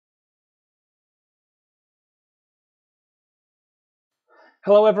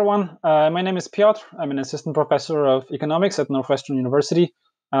Hello, everyone. My name is Piotr. I'm an assistant professor of economics at Northwestern University.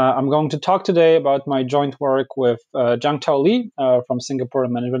 I'm going to talk today about my joint work with Jiangtao Li from Singapore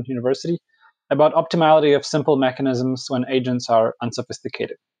Management University about optimality of simple mechanisms when agents are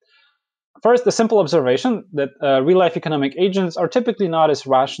unsophisticated. First, a simple observation that real-life economic agents are typically not as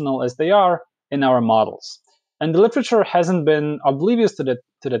rational as they are in our models. And the literature hasn't been oblivious to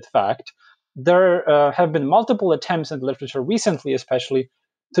that fact. There have been multiple attempts in the literature recently, especially,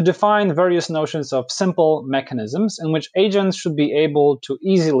 to define various notions of simple mechanisms in which agents should be able to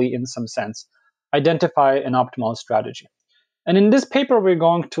easily, in some sense, identify an optimal strategy. And in this paper, we're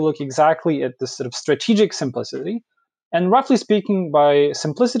going to look exactly at this sort of strategic simplicity. And roughly speaking, by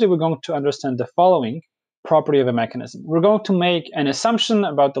simplicity, we're going to understand the following property of a mechanism. We're going to make an assumption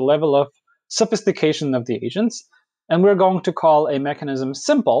about the level of sophistication of the agents, and we're going to call a mechanism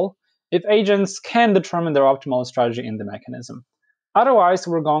simple if agents can determine their optimal strategy in the mechanism. Otherwise,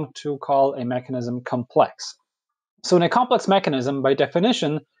 we're going to call a mechanism complex. So in a complex mechanism, by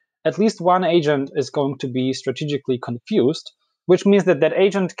definition, at least one agent is going to be strategically confused, which means that that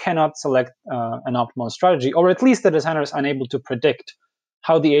agent cannot select an optimal strategy, or at least the designer is unable to predict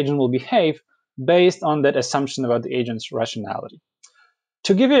how the agent will behave based on that assumption about the agent's rationality.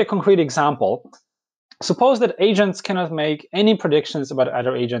 To give you a concrete example, suppose that agents cannot make any predictions about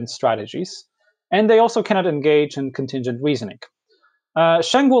other agents' strategies, and they also cannot engage in contingent reasoning.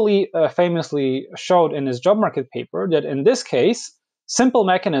 Shengguo Li famously showed in his job market paper that in this case, simple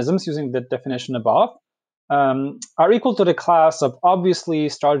mechanisms, using the definition above, are equal to the class of obviously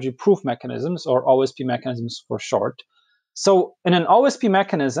strategy-proof mechanisms, or OSP mechanisms for short. So in an OSP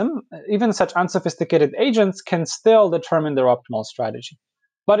mechanism, even such unsophisticated agents can still determine their optimal strategy.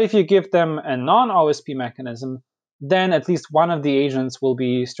 But if you give them a non-OSP mechanism, then at least one of the agents will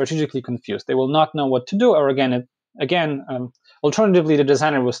be strategically confused. They will not know what to do, or alternatively, the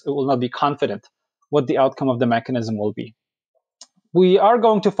designer will not be confident what the outcome of the mechanism will be. We are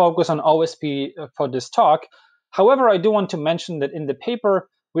going to focus on OSP for this talk. However, I do want to mention that in the paper,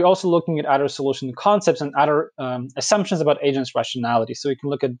 we're also looking at other solution concepts and other assumptions about agents' rationality. So you can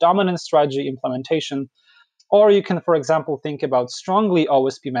look at dominant strategy implementation, or you can, for example, think about strongly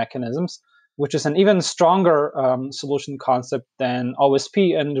OSP mechanisms, which is an even stronger solution concept than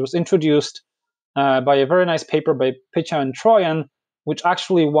OSP, and it was introduced by a very nice paper by Piotr and Trojan, which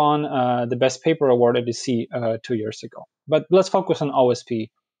actually won the Best Paper Award at EC 2 years ago. But let's focus on OSP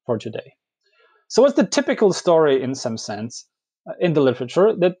for today. So what's the typical story in some sense in the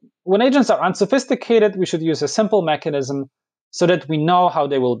literature? That when agents are unsophisticated, we should use a simple mechanism so that we know how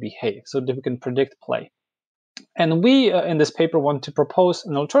they will behave, so that we can predict play. And we, in this paper, want to propose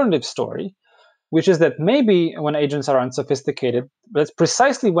an alternative story, which is that maybe when agents are unsophisticated, that's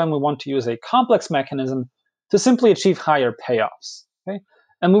precisely when we want to use a complex mechanism to simply achieve higher payoffs. Okay?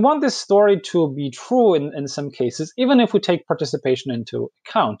 And we want this story to be true in some cases, even if we take participation into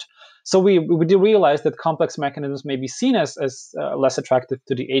account. So we do realize that complex mechanisms may be seen as less attractive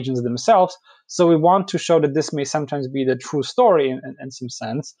to the agents themselves. So we want to show that this may sometimes be the true story in some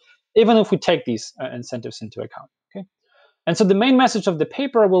sense, even if we take these incentives into account. Okay? And so the main message of the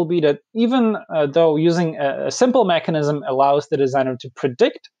paper will be that even though using a simple mechanism allows the designer to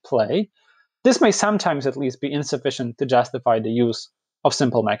predict play, this may sometimes at least be insufficient to justify the use of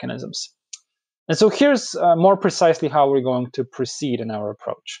simple mechanisms. And so here's more precisely how we're going to proceed in our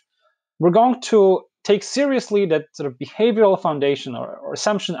approach. We're going to take seriously that sort of behavioral foundation or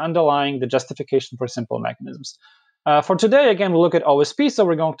assumption underlying the justification for simple mechanisms. For today, again, we'll look at OSP, so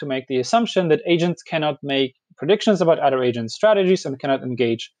we're going to make the assumption that agents cannot make predictions about other agents' strategies and cannot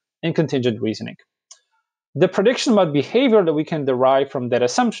engage in contingent reasoning. The prediction about behavior that we can derive from that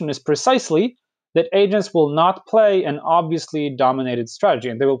assumption is precisely that agents will not play an obviously dominated strategy,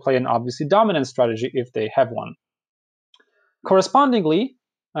 and they will play an obviously dominant strategy if they have one. Correspondingly,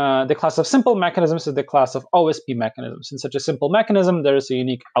 the class of simple mechanisms is the class of OSP mechanisms. In such a simple mechanism, there is a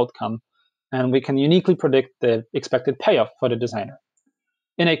unique outcome, and we can uniquely predict the expected payoff for the designer.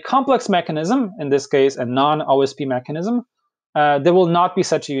 In a complex mechanism, in this case a non-OSP mechanism, there will not be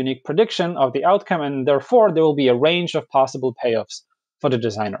such a unique prediction of the outcome, and therefore there will be a range of possible payoffs for the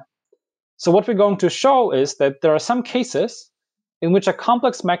designer. So what we're going to show is that there are some cases in which a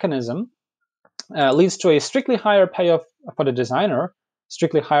complex mechanism leads to a strictly higher payoff for the designer,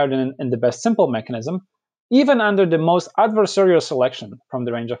 strictly higher than in the best simple mechanism, even under the most adversarial selection from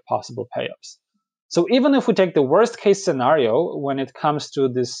the range of possible payoffs. So even if we take the worst case scenario when it comes to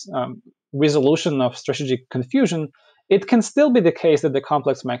this resolution of strategic confusion, it can still be the case that the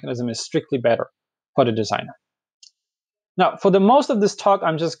complex mechanism is strictly better for the designer. Now, for the most of this talk,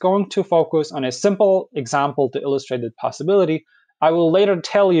 I'm just going to focus on a simple example to illustrate the possibility. I will later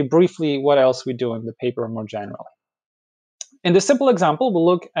tell you briefly what else we do in the paper more generally. In this simple example, we'll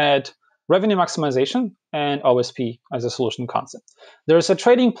look at revenue maximization and OSP as a solution concept. There's a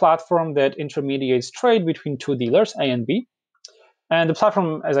trading platform that intermediates trade between two dealers, A and B. And the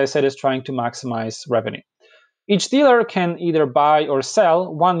platform, as I said, is trying to maximize revenue. Each dealer can either buy or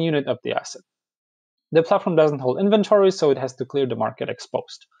sell 1 unit of the asset. The platform doesn't hold inventory, so it has to clear the market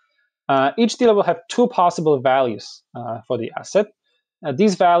exposed. Each dealer will have 2 possible values for the asset.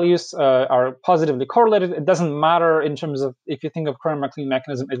 These values are positively correlated. It doesn't matter in terms of, if you think of current market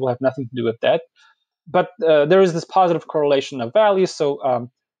mechanism, it will have nothing to do with that. But there is this positive correlation of values. So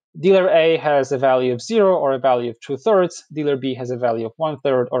dealer A has a value of 0 or a value of 2/3. Dealer B has a value of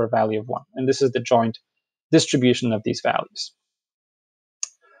 1/3 or a value of 1. And this is the joint distribution of these values.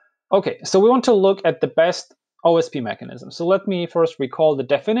 Okay, so we want to look at the best OSP mechanism. So let me first recall the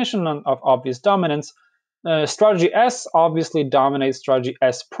definition of obvious dominance. Strategy S obviously dominates strategy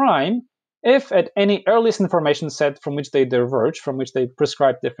S prime if at any earliest information set from which they diverge, from which they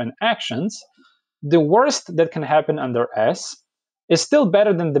prescribe different actions, the worst that can happen under S is still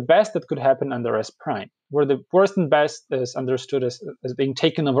better than the best that could happen under S prime, where the worst and best is understood as being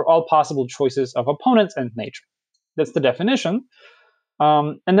taken over all possible choices of opponents and nature. That's the definition.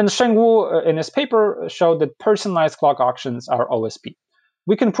 And then Sheng Wu, in his paper, showed that personalized clock auctions are OSP.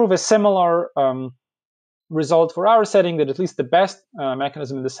 We can prove a similar result for our setting, that at least the best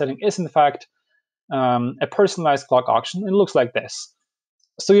mechanism in this setting is, in fact, a personalized clock auction. It looks like this.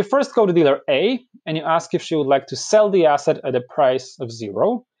 So you first go to dealer A, and you ask if she would like to sell the asset at a price of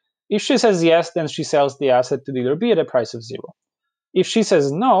 0. If she says yes, then she sells the asset to dealer B at a price of 0. If she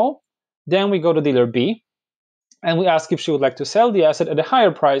says no, then we go to dealer B, and we ask if she would like to sell the asset at a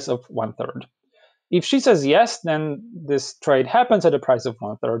higher price of 1/3. If she says yes, then this trade happens at a price of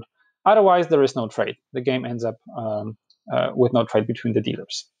 1/3. Otherwise, there is no trade. The game ends up with no trade between the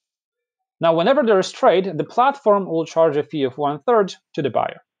dealers. Now, whenever there is trade, the platform will charge a fee of 1/3 to the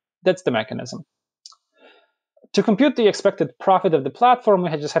buyer. That's the mechanism. To compute the expected profit of the platform, we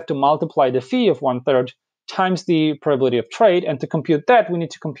just have to multiply the fee of 1/3 times the probability of trade. And to compute that, we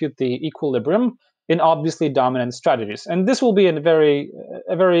need to compute the equilibrium in obviously dominant strategies. And this will be a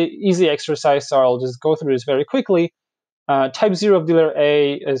very easy exercise, so I'll just go through this very quickly. Type 0 of dealer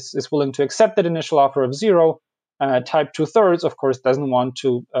A is willing to accept that initial offer of 0. Type 2/3, of course, doesn't want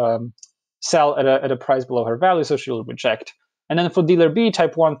to sell at a price below her value, so she will reject. And then for dealer B,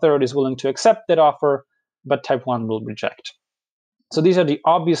 type 1/3 is willing to accept that offer, but type 1 will reject. So these are the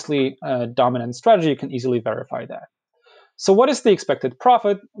obviously dominant strategy. You can easily verify that. So what is the expected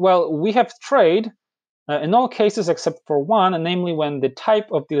profit? Well, we have trade in all cases except for one, and namely when the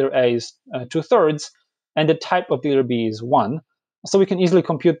type of dealer A is 2/3 and the type of dealer B is 1. So we can easily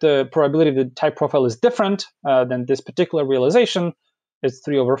compute the probability that the type profile is different than this particular realization. It's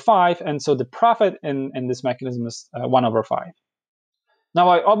 3/5, and so the profit in this mechanism is 1/5. Now,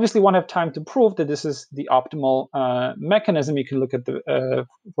 I obviously won't have time to prove that this is the optimal mechanism. You can look at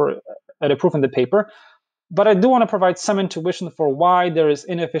a proof in the paper. But I do want to provide some intuition for why there is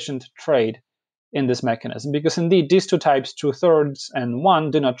inefficient trade in this mechanism. Because indeed, these two types, 2/3 and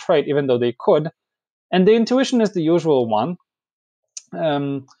 1, do not trade, even though they could. And the intuition is the usual one.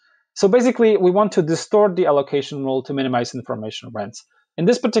 So basically, we want to distort the allocation rule to minimize information rents. In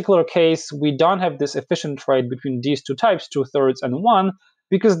this particular case, we don't have this efficient trade between these two types, 2/3 and 1,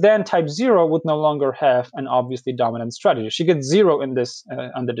 because then type 0 would no longer have an obviously dominant strategy. She gets 0 in this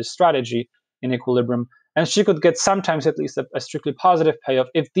under this strategy in equilibrium, and she could get sometimes at least a strictly positive payoff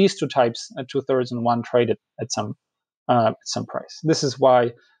if these two types, 2/3 and 1, traded at some price. This is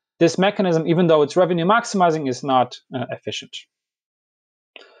why this mechanism, even though it's revenue maximizing, is not efficient.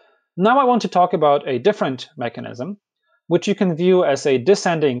 Now I want to talk about a different mechanism, which you can view as a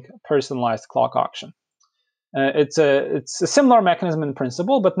descending personalized clock auction. It's a similar mechanism in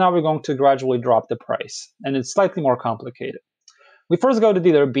principle, but now we're going to gradually drop the price, and it's slightly more complicated. We first go to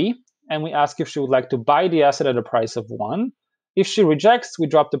dealer B, and we ask if she would like to buy the asset at a price of 1. If she rejects, we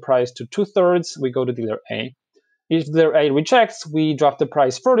drop the price to 2/3. We go to dealer A. If dealer A rejects, we drop the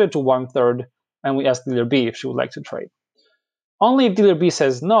price further to 1/3, and we ask dealer B if she would like to trade. Only if dealer B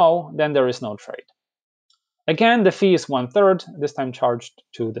says no, then there is no trade. Again, the fee is 1/3, this time charged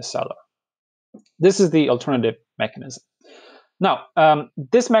to the seller. This is the alternative mechanism. Now,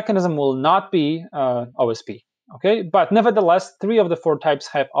 this mechanism will not be OSP, okay? But nevertheless, 3 of the 4 types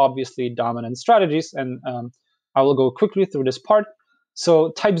have obviously dominant strategies, and I will go quickly through this part.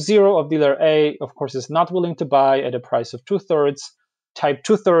 So type 0 of dealer A, of course, is not willing to buy at a price of 2/3. Type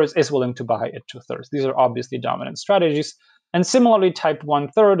 2/3 is willing to buy at 2/3. These are obviously dominant strategies. And similarly, type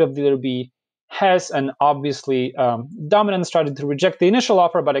 1/3 of dealer B has an obviously dominant strategy to reject the initial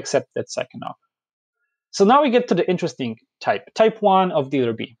offer but accept that second offer. So now we get to the interesting type 1 of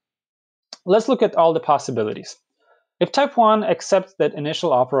dealer B. Let's look at all the possibilities. If type 1 accepts that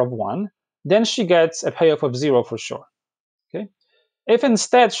initial offer of 1, then she gets a payoff of 0 for sure. Okay. If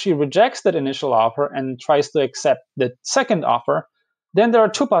instead she rejects that initial offer and tries to accept the second offer, then there are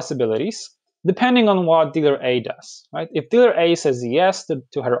two possibilities, depending on what dealer A does. Right? If dealer A says yes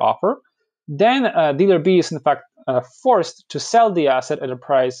to her offer, then dealer B is in fact forced to sell the asset at a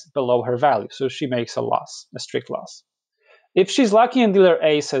price below her value. So she makes a loss, a strict loss. If she's lucky and dealer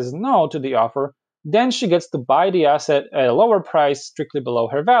A says no to the offer, then she gets to buy the asset at a lower price, strictly below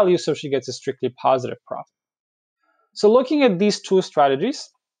her value, so she gets a strictly positive profit. So looking at these two strategies,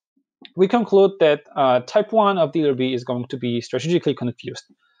 we conclude that type 1 of dealer B is going to be strategically confused.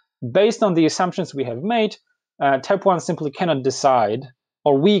 Based on the assumptions we have made, type 1 simply cannot decide,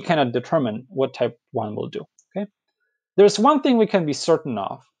 or we cannot determine what type 1 will do. Okay? There's one thing we can be certain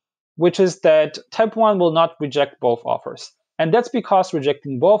of, which is that type 1 will not reject both offers. And that's because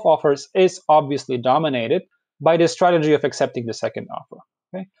rejecting both offers is obviously dominated by the strategy of accepting the second offer.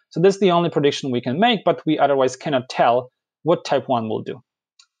 Okay? So that's the only prediction we can make, but we otherwise cannot tell what type 1 will do.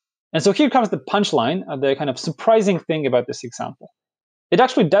 And so here comes the punchline, the kind of surprising thing about this example. It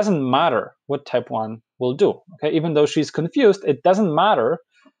actually doesn't matter what type 1 will do. Okay? Even though she's confused, it doesn't matter,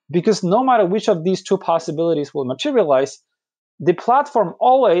 because no matter which of these two possibilities will materialize, the platform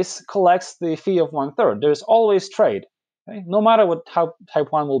always collects the fee of 1/3. There's always trade. Okay? No matter how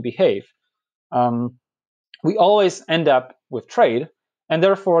type 1 will behave, we always end up with trade, and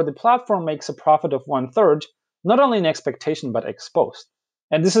therefore the platform makes a profit of 1/3, not only in expectation but ex post.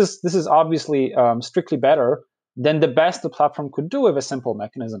 And this is obviously strictly better than the best the platform could do with a simple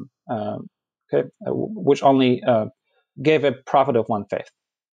mechanism, which only gave a profit of 1/5.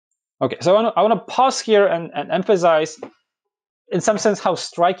 Okay, so I want to pause here and emphasize, in some sense, how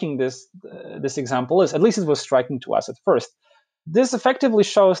striking this example is. At least it was striking to us at first. This effectively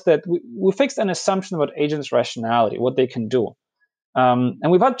shows that we fixed an assumption about agents' rationality, what they can do.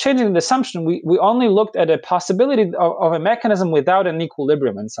 And without changing the assumption, we only looked at a possibility of a mechanism without an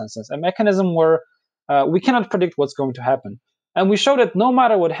equilibrium, in some sense, a mechanism where we cannot predict what's going to happen. And we showed that no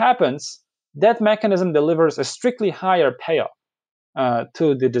matter what happens, that mechanism delivers a strictly higher payoff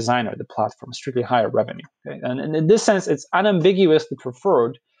to the designer, the platform, strictly higher revenue. Okay? And in this sense, it's unambiguously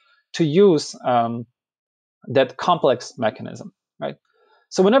preferred to use that complex mechanism, right?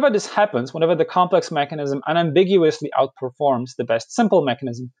 So whenever this happens, whenever the complex mechanism unambiguously outperforms the best simple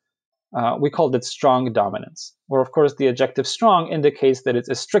mechanism, we call that strong dominance, where of course the adjective strong indicates that it's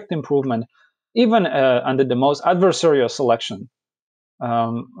a strict improvement, even under the most adversarial selection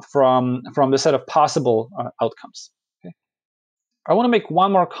from the set of possible outcomes. Okay? I want to make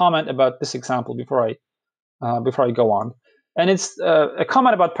one more comment about this example before I go on. And it's a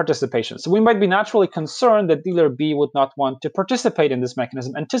comment about participation. So we might be naturally concerned that dealer B would not want to participate in this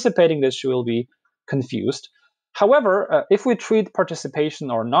mechanism, anticipating that she will be confused. However, if we treat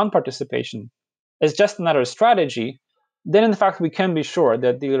participation or non-participation as just another strategy, then in fact we can be sure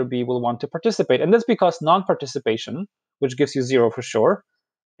that dealer B will want to participate. And that's because non-participation, which gives you 0 for sure,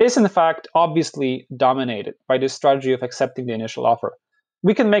 is in fact obviously dominated by this strategy of accepting the initial offer.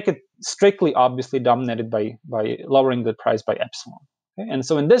 We can make it strictly obviously dominated by lowering the price by epsilon. Okay? And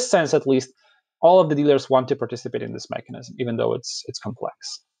so in this sense, at least, all of the dealers want to participate in this mechanism, even though it's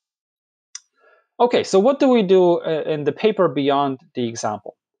complex. Okay, so what do we do in the paper beyond the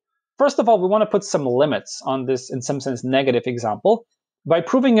example? First of all, we want to put some limits on this, in some sense, negative example by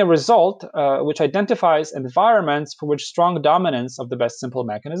proving a result which identifies environments for which strong dominance of the best simple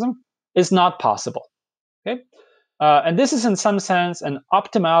mechanism is not possible. Okay? And this is, in some sense, an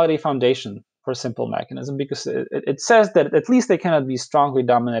optimality foundation for simple mechanism, because it says that at least they cannot be strongly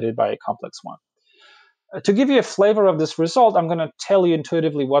dominated by a complex one. To give you a flavor of this result, I'm going to tell you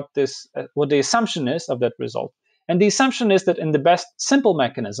intuitively what the assumption is of that result. And the assumption is that in the best simple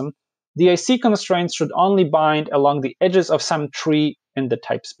mechanism, the IC constraints should only bind along the edges of some tree in the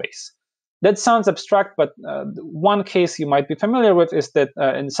type space. That sounds abstract, but one case you might be familiar with is that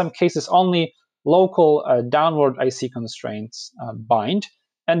in some cases only local downward IC constraints bind,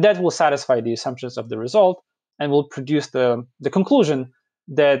 and that will satisfy the assumptions of the result and will produce the conclusion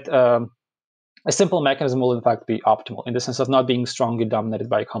that a simple mechanism will in fact be optimal in the sense of not being strongly dominated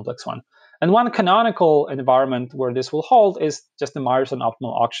by a complex one. And one canonical environment where this will hold is just the Meyerson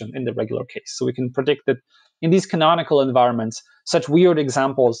optimal auction in the regular case. So we can predict that in these canonical environments, such weird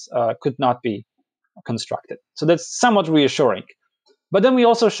examples could not be constructed. So that's somewhat reassuring. But then we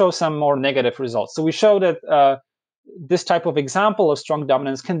also show some more negative results. So we show that this type of example of strong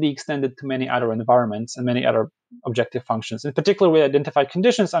dominance can be extended to many other environments and many other objective functions. In particular, we identified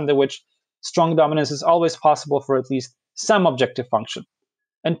conditions under which strong dominance is always possible for at least some objective function.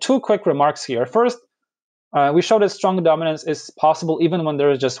 And two quick remarks here. First, we showed that strong dominance is possible even when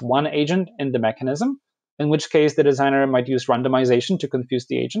there is just one agent in the mechanism, in which case the designer might use randomization to confuse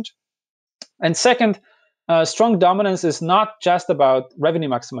the agent. And second, strong dominance is not just about revenue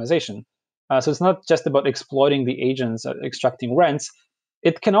maximization. So it's not just about exploiting the agents, extracting rents.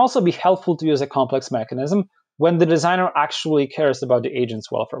 It can also be helpful to use a complex mechanism when the designer actually cares about the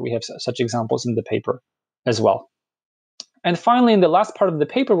agent's welfare. We have such examples in the paper as well. And finally, in the last part of the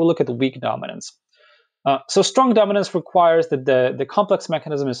paper, we'll look at weak dominance. So strong dominance requires that the complex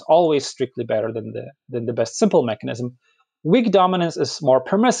mechanism is always strictly better than the best simple mechanism. Weak dominance is more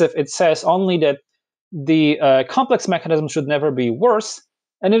permissive. It says only that the complex mechanism should never be worse,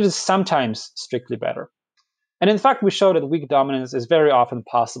 and it is sometimes strictly better. And in fact, we show that weak dominance is very often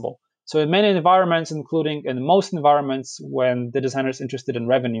possible. So in many environments, including in most environments when the designer is interested in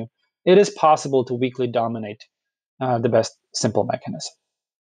revenue, it is possible to weakly dominate the best simple mechanism.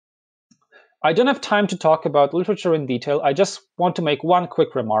 I don't have time to talk about literature in detail. I just want to make one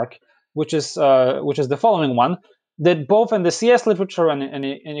quick remark, which is the following one, that both in the CS literature and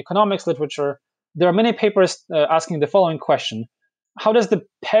in economics literature, there are many papers asking the following question: how does the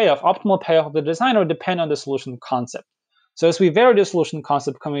optimal payoff of the designer depend on the solution concept? So as we vary the solution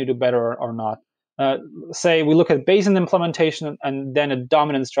concept, can we do better or not? Say we look at Bayesian implementation and then a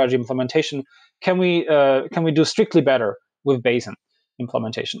dominant strategy implementation. Can we do strictly better with Bayesian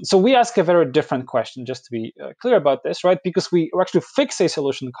implementation? So we ask a very different question, just to be clear about this, right? Because we actually fix a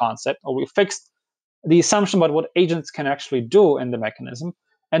solution concept, or we fixed the assumption about what agents can actually do in the mechanism.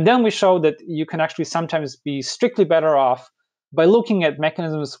 And then we show that you can actually sometimes be strictly better off by looking at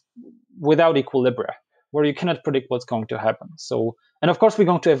mechanisms without equilibria, where you cannot predict what's going to happen. So, and of course, we're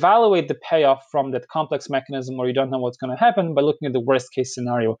going to evaluate the payoff from that complex mechanism where you don't know what's going to happen by looking at the worst case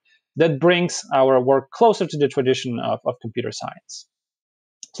scenario. That brings our work closer to the tradition of computer science.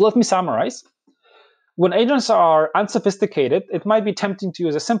 So let me summarize. When agents are unsophisticated, it might be tempting to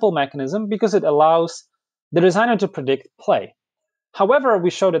use a simple mechanism because it allows the designer to predict play. However, we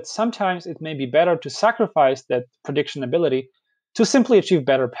show that sometimes it may be better to sacrifice that prediction ability to simply achieve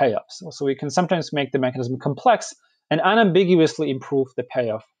better payoffs. So we can sometimes make the mechanism complex and unambiguously improve the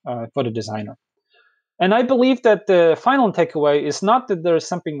payoff for the designer. And I believe that the final takeaway is not that there is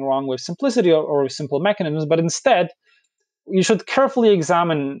something wrong with simplicity or simple mechanisms, but instead, you should carefully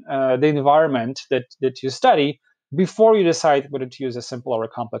examine the environment that you study before you decide whether to use a simple or a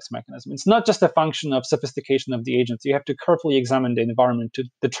complex mechanism. It's not just a function of sophistication of the agents. You have to carefully examine the environment to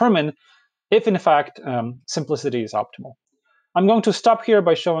determine if, in fact, simplicity is optimal. I'm going to stop here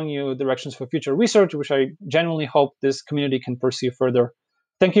by showing you directions for future research, which I genuinely hope this community can pursue further.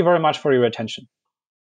 Thank you very much for your attention.